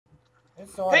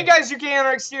Hey guys, UK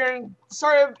Anarchs here, and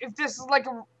sorry if this is like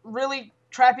a really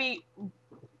crappy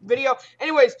video.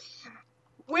 Anyways,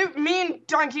 me and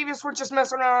Don Kevis were just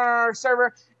messing around on our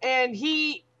server, and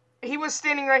he was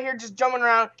standing right here just jumping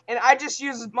around, and I just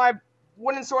used my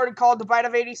wooden sword called the Bite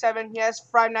of 87. Yes,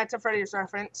 Five Nights at Freddy's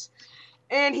reference.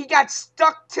 And he got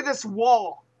stuck to this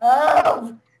wall.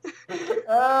 Help!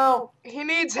 Help! He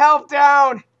needs help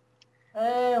down.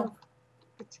 Help!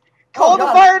 Call the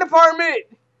fire department.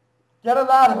 Get a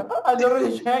ladder! I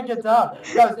literally can't get down.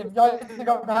 Guys, if you guys think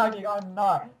I'm hacking, I'm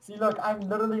not. See, look, I'm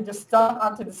literally just stuck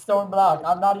onto the stone block.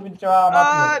 I'm not even sure how I'm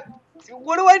up here.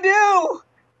 What do I do?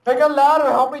 Pick a ladder,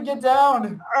 help me get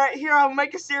down. Alright, here, I'll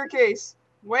make a staircase.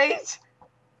 Wait.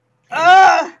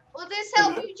 Will this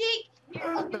help you, Jake?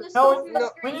 Here, I'll do this No,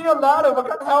 we need a ladder. What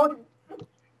kind of help?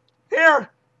 Here.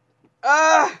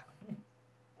 I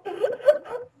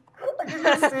can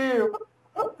just see you.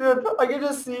 Dude, I can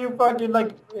just see you fucking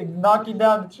like knocking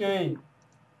down the tree.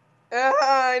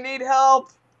 I need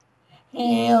help.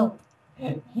 Help.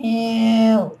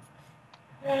 Help.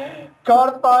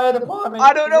 Call the fire department.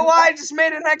 I don't know why I just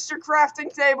made an extra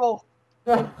crafting table.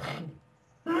 There's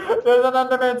an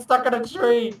Enderman stuck in a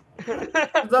tree. There's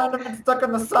an Enderman stuck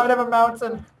on the side of a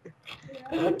mountain.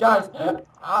 Guys,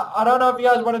 I don't know if you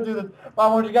guys want to do this, but I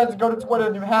want you guys to go to Twitter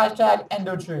and do hashtag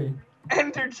EnderTree.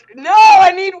 No,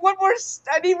 I need one more.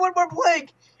 I need one more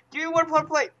plank. Give me one more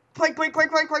plank. Plank. Hashtag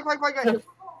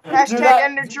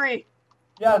EnderTree.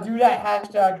 Yeah, do that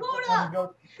hashtag.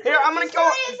 Here, I'm gonna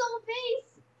go. His own face.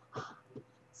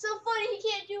 So funny, he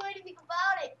can't do anything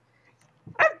about it.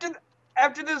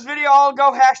 After this video, I'll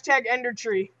go hashtag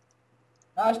EnderTree.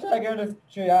 Hashtag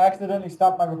EnderTree. I accidentally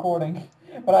stopped my recording,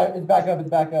 but it's back up. It's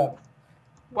back up.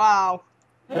 Wow.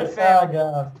 You fail. Oh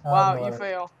god. Oh, wow, Lord. you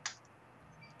fail.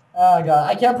 Oh god,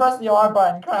 I can't press the R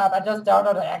button. Crap, I just don't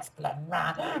know the X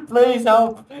button. Please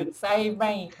help. Save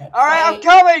me. Alright, I'm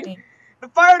coming. The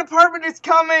fire department is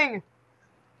coming.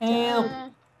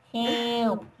 Help.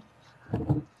 Help.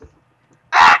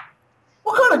 Ah!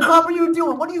 What kind of crap are you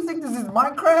doing? What do you think this is,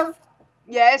 Minecraft?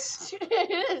 Yes.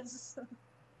 It is.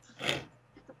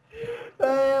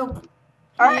 Help.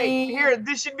 Alright, here,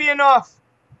 this should be enough.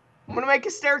 I'm gonna make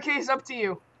a staircase up to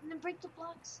you. And then break the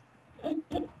blocks.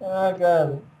 Oh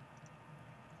god.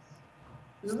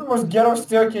 This is the most ghetto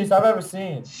staircase I've ever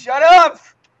seen. Shut up!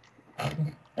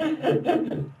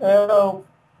 Help.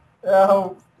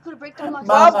 Help. You could break the blocks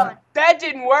Well, at a time. that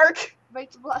didn't work.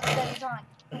 Break the blocks at a time.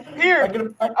 Here,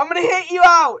 I'm gonna hit you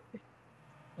out.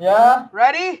 Yeah?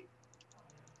 Ready?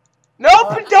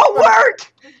 Nope, it don't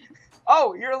work!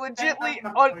 Oh, you're legitly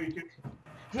on...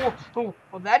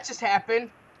 Well, that just happened.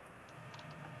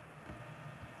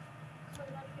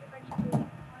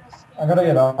 I gotta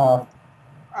get off.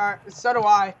 Alright, so do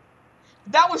I.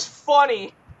 That was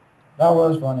funny. That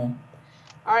was funny.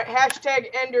 Alright,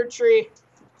 hashtag EnderTree.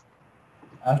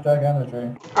 Hashtag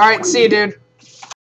EnderTree. Alright, see you, dude.